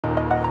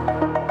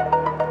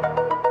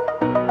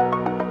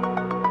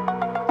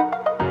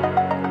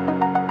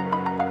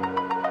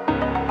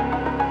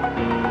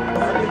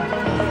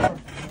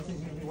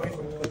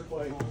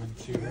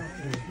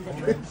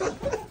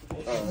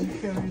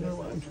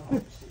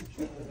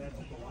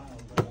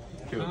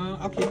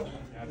Okay.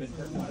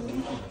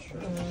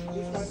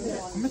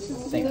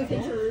 Thank you.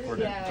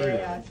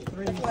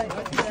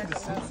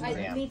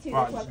 Me too.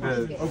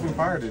 The open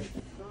fire did.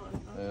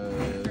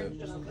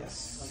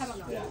 Yes.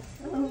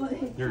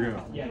 You're good.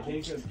 Yeah,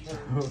 Jacob.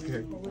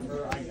 Okay.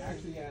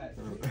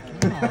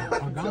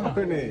 Organa.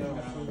 Darn it.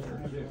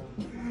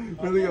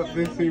 Really got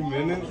 15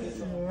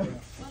 minutes?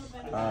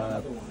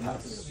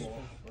 Pass.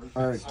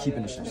 Or keep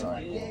initiative,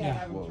 sorry.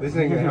 Yeah. Whoa. This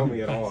ain't gonna help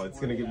me at all. It's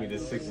gonna give me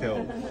this 6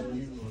 health.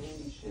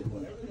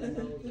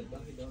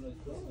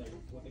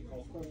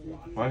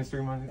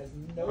 -3,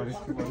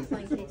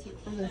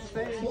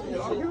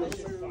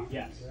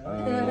 Yes.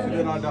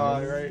 then I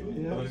die, right?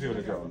 Let's see what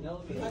it draws.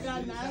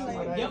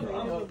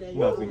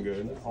 Nothing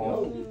good.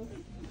 All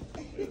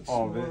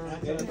of it.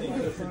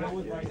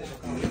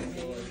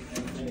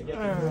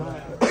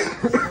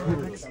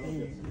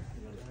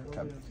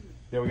 Okay.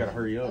 Yeah, we gotta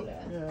hurry up.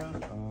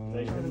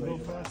 Go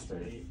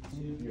faster.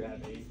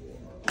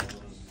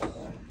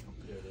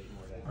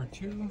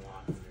 R2.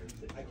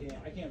 I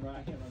can't run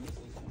this.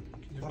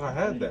 But I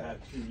had that.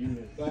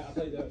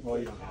 Well,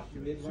 you don't have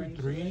to.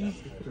 3.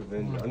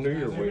 I knew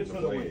you were waiting to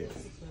play it.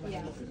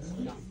 Yeah.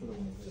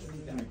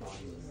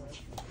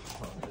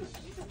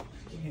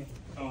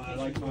 Oh, I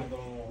like my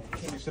little.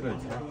 You should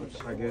have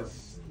attacked, I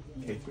guess,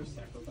 K2.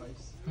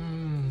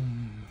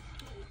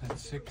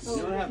 That's 6. You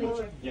don't have much.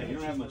 Yeah, you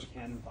don't have much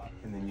cannon fire.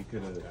 And then you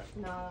could have,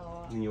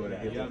 No. then you would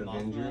have hit with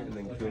Avenger and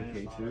then killed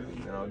K2,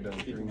 and then I would have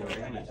done 3 more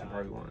damage and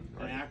probably won.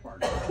 An Right? Akbar.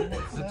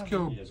 Let's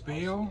go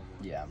Bale.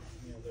 Yeah.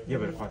 Yeah,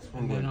 but if I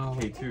swung And then with I'll-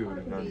 K2, it would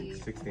have done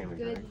 6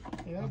 damage. Right?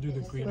 I'll do the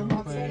green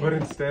play. But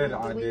instead,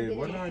 I did,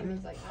 what did I do?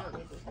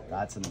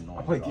 That's an I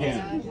annoying played draw.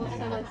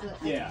 K2.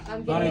 Yeah.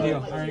 Not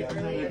ideal. Alright. If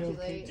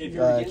keep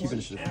you're initiative.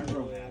 against an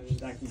aggro match,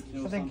 that can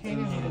kill I think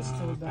something. Katie needs to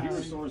If he die.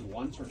 restores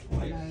once or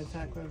twice, And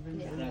attack with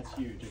Avenger. that's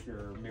huge. If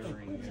you're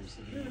mirroring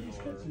MCD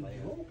or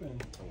LEIA. A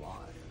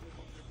lot.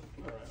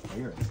 Oh,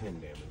 you're at 10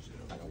 damage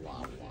though. Like a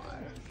lot.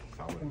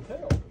 Solid.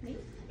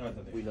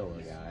 We know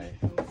a guy.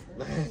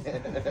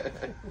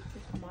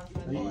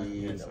 We know a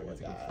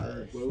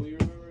guy. What do we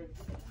remember?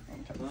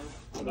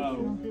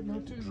 Oh,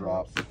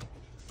 Drop.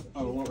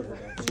 oh, what was that?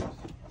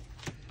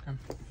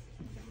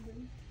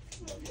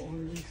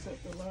 Reset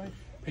the life.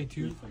 Pay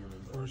 2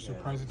 for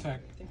surprise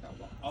attack.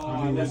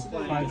 Oh, that's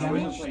 5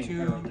 damage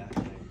to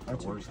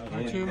That's worse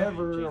R2.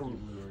 ever.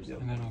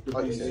 And then I'll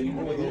Oh, you see? We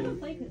haven't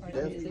played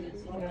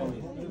since no,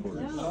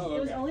 it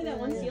was only that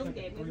one sealed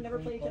game. We've never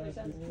played each other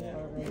since.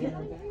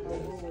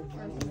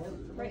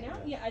 Right now?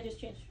 Yeah, I just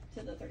changed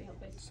to the 30 health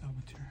base.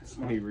 Saboteur.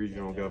 I need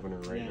regional governor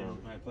right now.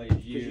 I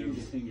played you.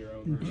 Think you're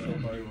over. So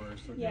probably worse.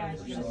 Yeah,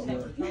 it's just I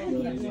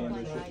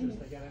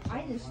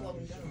didn't slow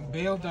him down.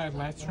 Bale died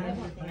last turn,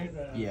 right?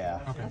 Yeah.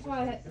 Okay. That's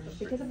why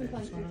because I've been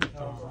playing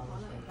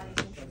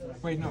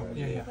Wait, no.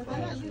 Yeah, yeah.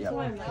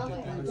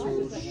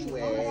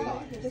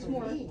 just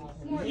more.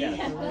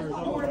 Yeah.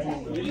 More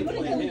attack. We You didn't wouldn't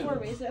play kill me him. for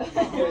me, so.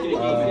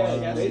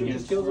 They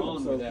just killed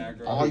him so that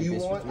aggro. All you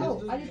want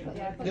Oh, I just put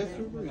that. is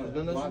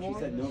She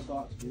said no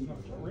thoughts.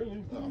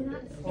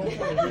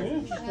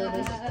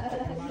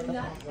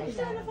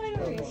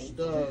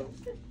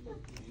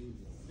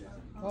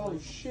 Oh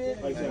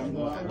shit. Like I said, I'm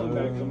going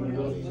back to my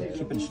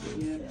keep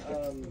initiative.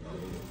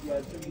 yeah,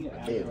 it took me an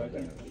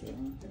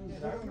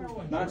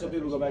hour. Not until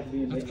people go back to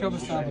being. Let's kill the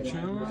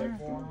saboteur.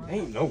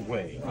 Ain't no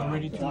way. I'm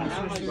ready to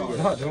resources. I'm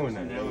not doing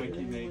that. Now I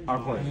can make I'm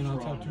And playing. then I'll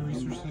tap 2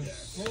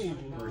 resources.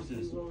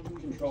 versus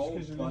control,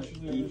 but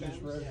defense.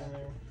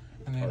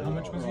 And then how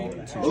much was he?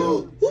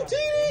 Oh,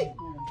 Houdini!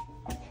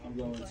 I'm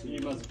going to. You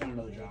must have found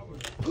another job.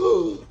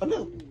 No.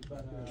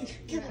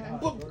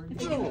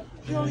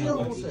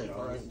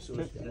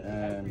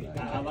 And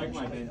I like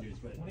my Avengers,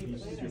 but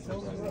he's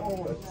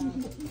super.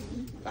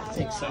 I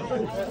think so.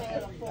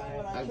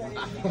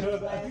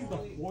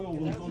 Well,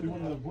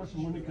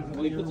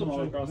 he puts them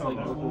all across like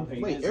purple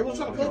pages. Wait, everyone's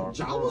trying to play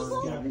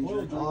Jawas?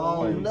 Scavenger.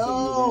 Oh So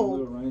no!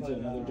 you run into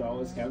another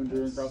Jawa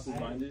scavenger across his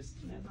binders.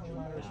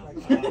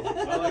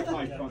 I like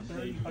my front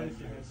page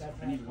Avengers.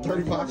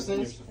 35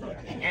 cents?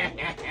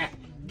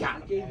 I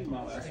gave you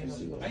my last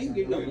one. I even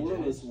gave you the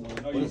Warless one.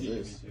 Oh, What you is did.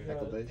 this?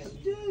 Echo base?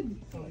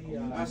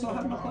 I still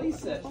have my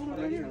playset. Well,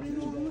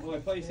 my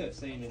playset's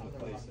staying in the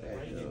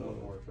playset. I need one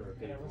more for a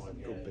paper one.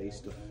 Echo base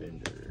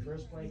defender.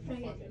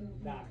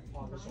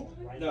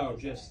 No,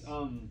 just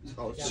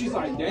Oh, she's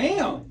like,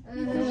 damn.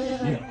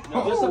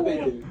 No, just a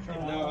bit.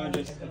 No, I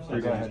just. Go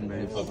ahead and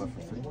base.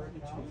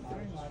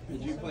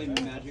 Did you play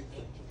Magic?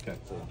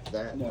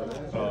 That.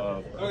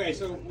 Okay,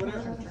 so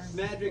whenever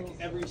Magic,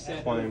 every set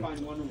you find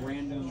one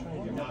random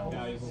not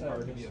valuable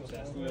card to be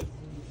obsessed with,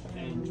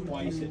 and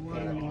twice it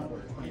paid off for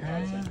a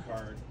 25 cent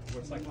card.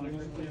 What's Cyclonic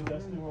Riz?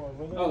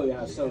 Oh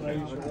yeah, so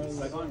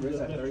Cyclonic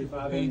Riz at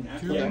 35 and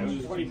after it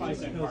was a 25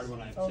 cent card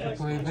when I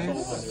obsessed. Play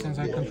this. Since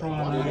I control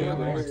another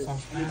yellow, it's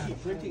off They bad.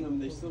 keep printing them,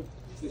 they still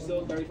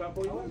 35,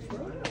 40 bucks,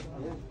 bro.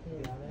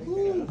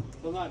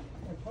 Still not.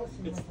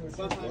 It's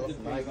sometimes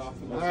it pays off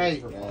the most.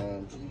 Alright.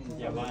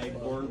 Yeah, my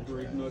board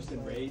most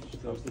enraged,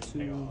 those that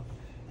pay off.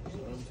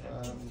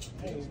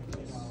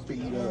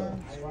 Speed up.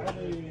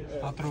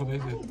 I'll throw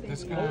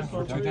this guy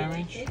for 2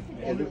 damage.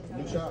 And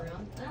new shot.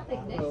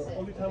 The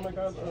only time I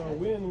got a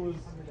win was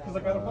because I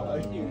got a buy.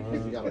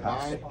 If you got a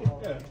buy,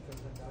 Yeah.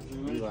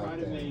 we like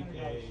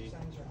that.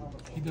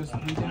 He does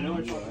 3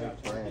 damage.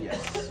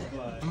 Yes.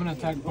 I'm gonna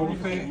attack BOBA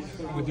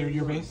FETT with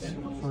your base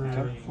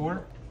for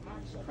 4.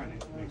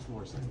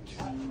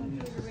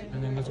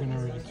 And then that's gonna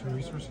read 2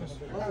 resources.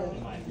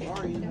 I'm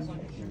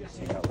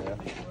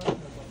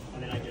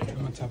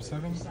gonna tap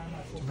 7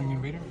 to bring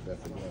in Vader.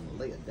 Definitely gonna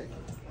lay it down.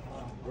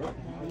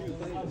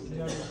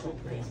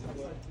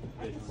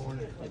 4,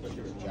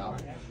 Good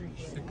job.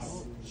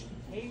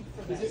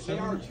 6. They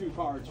are 2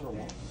 cards for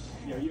 1.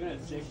 Yeah, even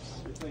at 6,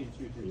 you're playing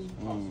 2 3s.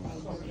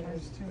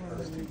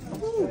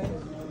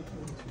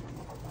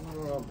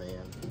 Oh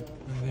man.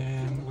 And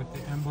then with the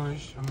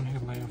ambush, I'm gonna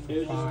hit LEIA It for was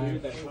just 5.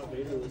 weird that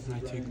Vader was And I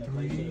take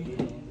 3.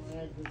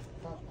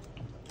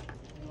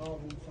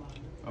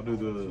 I'll do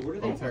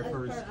the attack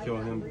first, kill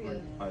him.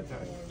 I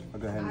attack. I'll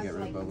go ahead and get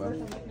rid of Boba.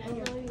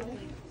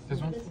 This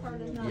one?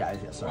 Yeah,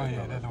 Oh sorry.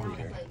 yeah, that don't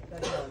care.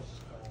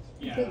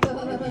 Yeah.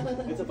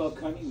 It's above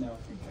cunning now.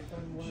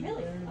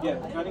 Really? Yeah,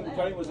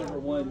 cunning was number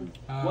 1.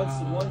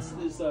 Once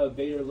this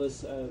Vader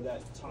list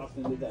that topped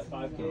and did that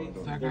 5K,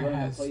 That they're guy running a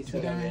has play 2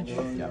 set damage.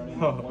 and they're running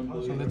one So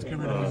blue. let's get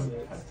rid of him.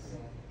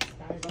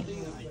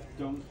 Something I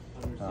don't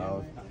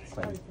I'll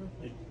understand.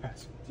 claim.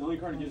 Pass. The only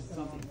card gives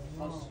something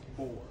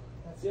 +4.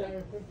 Yeah,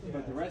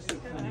 but the rest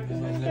of cunning And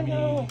then let me,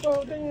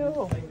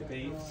 like the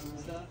base and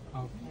stuff.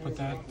 I'll put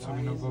that so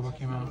we know Boba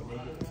came out.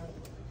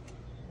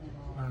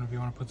 I don't know if you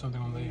want to put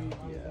something on LEIA. I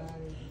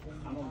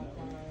don't know.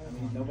 I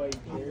mean, nobody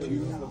cares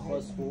the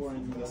 +4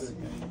 and the other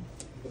thing.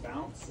 The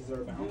bounce? Is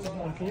there a bounce?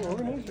 Can you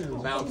organize your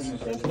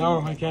Bounce.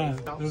 No, I can't.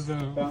 This is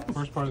the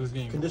first part of this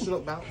game. Conditional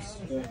bounce.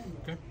 Yeah.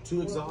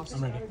 2 exhaust.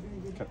 I'm ready.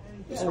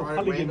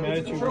 How do you get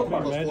magic? You put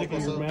magic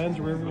in your mans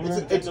wherever you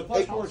are? It's, The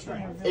 +4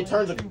 strength. it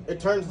turns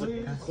the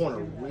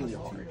corner really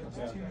hard.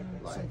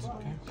 Like,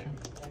 Okay, okay.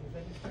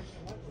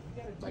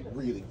 like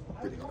really,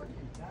 really hard.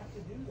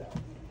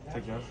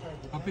 Take that.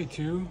 I'll pay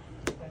 2.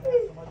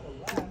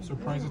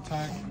 Surprise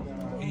attack.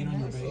 8 on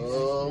your base.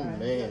 Oh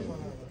man.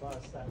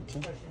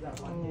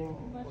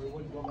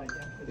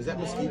 Is that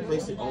Mesquite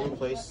Place the only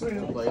place to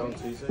play on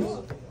Tuesdays?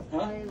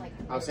 Huh?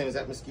 I was saying, is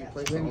that Mesquite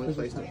Place the only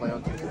place to play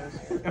on Tuesdays?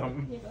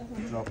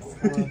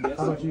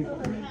 How about you?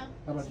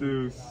 Let's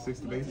do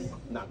 60 base.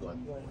 Not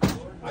going.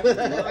 Let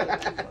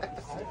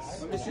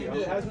me see if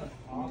it hasn't.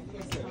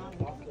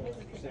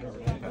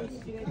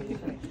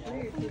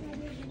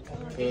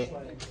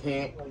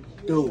 Can't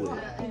do it.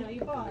 I know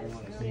you bought.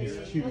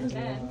 Let's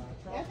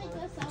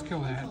kill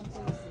that.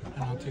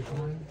 And I'll take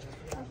 1.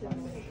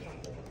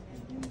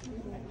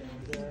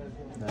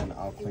 Then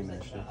I'll claim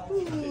initiative.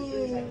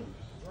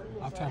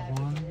 I'll tap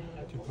 1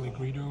 to play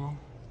Greedo.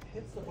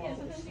 Yeah,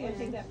 sometimes you gotta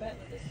take that bet.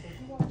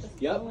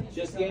 Yep,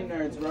 just game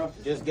nerds, bro.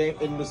 Just game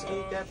in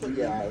Mesquite that play?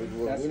 Yeah,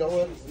 well, you know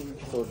what?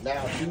 So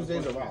now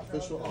Tuesdays are my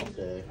official off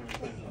day.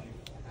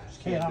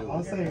 Yeah,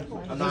 I'll say I'm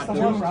there's not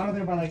someone doing around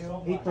there by like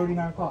 8:30,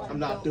 9 o'clock. I'm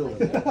not doing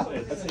it.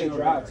 That's a good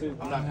drive, too.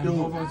 I'm not And doing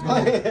Boba's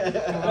gonna, it.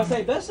 I'll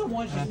say that's the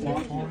one and I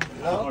take 4.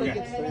 I don't think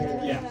it's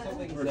fair.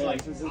 Yeah. Or it's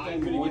like, since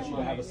I'm going to get you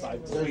to have a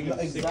side play.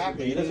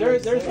 Exactly. Because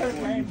there's certain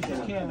games you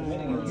just can't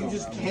win. You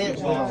just can't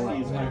win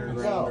around.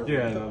 No.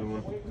 Yeah, another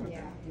one.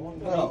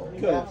 No.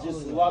 Could, it's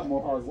just a lot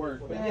more hard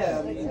work. But yeah,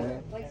 I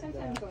mean, Like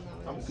sometimes going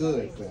on. I'm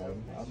good,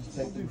 fam. I'll just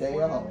take the day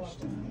off.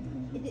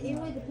 It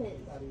really depends.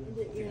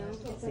 You know,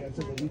 it's I like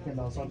took the weekend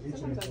off, so I'm itching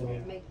sometimes for I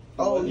it. make.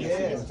 Oh, I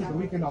yeah. took the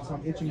weekend off, so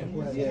I'm itching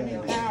for it.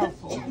 Yeah.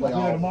 Play Yeah,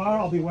 all. tomorrow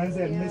I'll be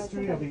Wednesday at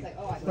Mystery. I'll be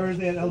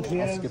Thursday at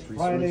LGS.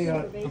 Friday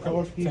at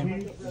Coach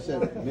PV. You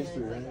said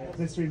mystery, right?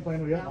 Mystery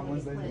playing with on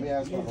Wednesday. Let me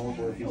ask my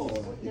homeboy if he's going to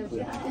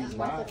he's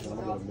not, then I'm going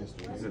to go to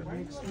mystery.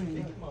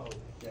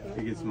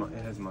 It gets it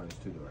has -2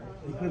 though, right?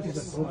 He could have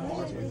just so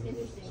far.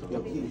 Yo,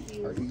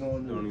 Keith, are you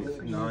going to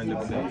Only 9 to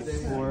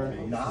 6. 4.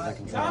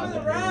 top of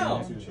the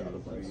round!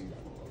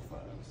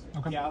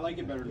 Okay. Yeah, I like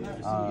it better than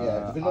this.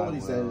 Yeah, if you know what he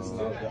says,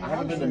 I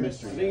haven't been to I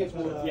mystery. think it's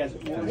more, yeah, it's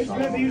more. It's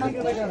gonna be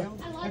usually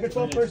like a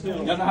 12 person.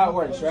 You know how it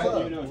works,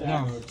 right?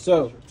 No.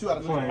 So, 2 out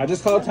of 4. I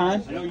just call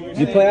time.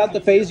 You play out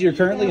the phase you're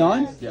currently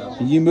on,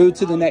 and you move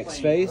to the next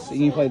phase, and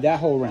you play that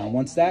whole round.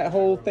 Once that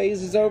whole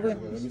phase is over,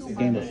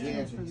 game over.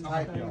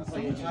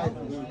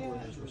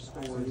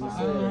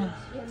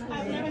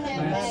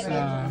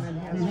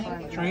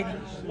 Let's trade.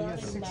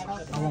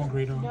 I won't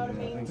Greedo.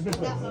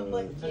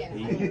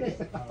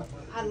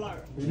 I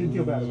learned. You didn't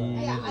feel bad about it.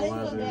 Yeah, I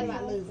didn't feel bad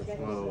about losing. That's just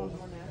one more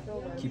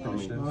now. Keep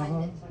initiative.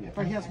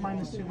 But he has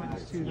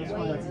 -2/-2. That's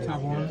why that's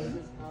Tap 1.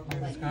 Play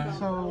this guy.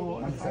 so.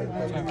 Tap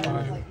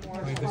 5.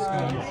 Play this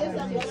guy.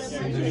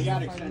 And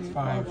then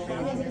 5.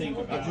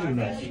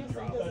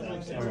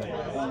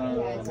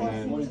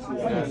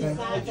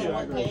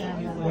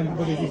 When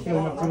did he feel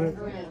up to it?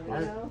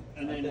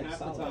 And then half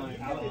the time,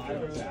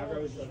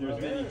 there's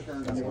many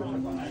turns where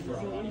I'm on aggro.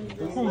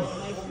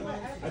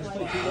 I just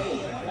play 2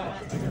 days.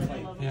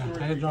 Yeah,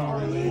 I had drawn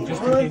already.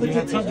 Just in case you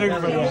had something,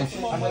 but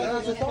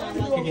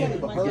yeah.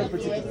 But her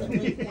particular.